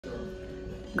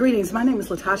Greetings, my name is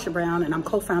LaTosha Brown and I'm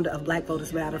co-founder of Black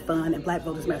Voters Matter Fund and Black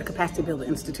Voters Matter Capacity Builder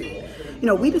Institute. You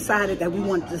know, we decided that we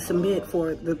wanted to submit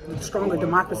for the Stronger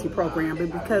Democracy program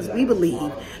because we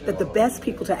believe that the best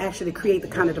people to actually create the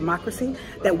kind of democracy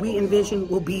that we envision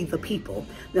will be the people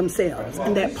themselves.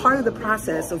 And that part of the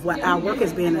process of what our work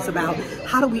has been is about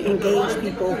how do we engage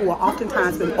people who are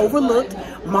oftentimes been overlooked,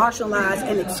 marginalized,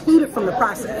 and excluded from the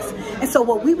process. And so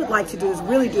what we would like to do is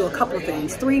really do a couple of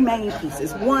things, three main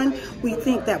pieces. One, we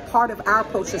think that part of our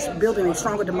approach to building a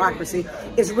stronger democracy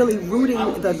is really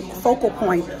rooting the focal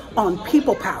point on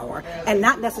people power and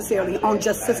not necessarily on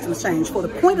just systems change for the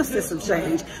point of systems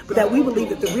change, but that we believe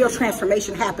that the real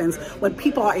transformation happens when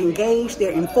people are engaged,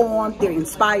 they're informed, they're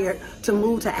inspired to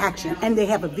move to action, and they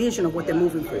have a vision of what they're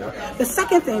moving for. The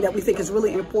second thing that we think is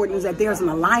really important is that there's an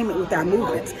alignment with our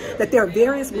movements, that there are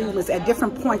various movements at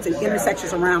different points and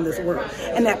intersections around this world,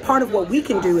 and that part of what we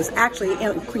can do is actually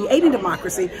in creating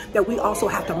democracy, that we also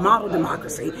have to model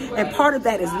democracy. And part of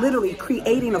that is literally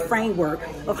creating a framework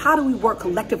of how do we work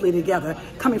collectively together,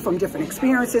 coming from different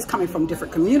experiences, coming from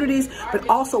different communities, but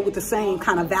also with the same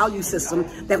kind of value system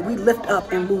that we lift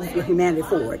up and move with humanity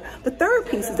forward. The third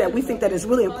piece is that we think that it's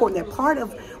really important that part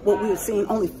of what we have seen,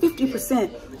 only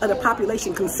 50% of the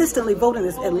population consistently vote in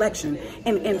this election,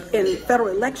 in federal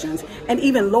elections, and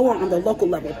even lower on the local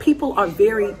level. People are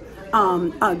very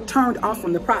turned off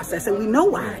from the process, and we know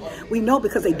why. We know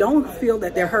because they don't feel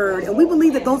that they're heard, and we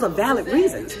believe that those are valid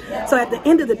reasons. So at the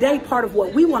end of the day, part of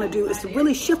what we want to do is to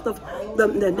really shift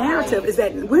the narrative, is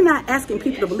that we're not asking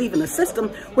people to believe in the system,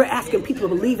 we're asking people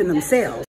to believe in themselves.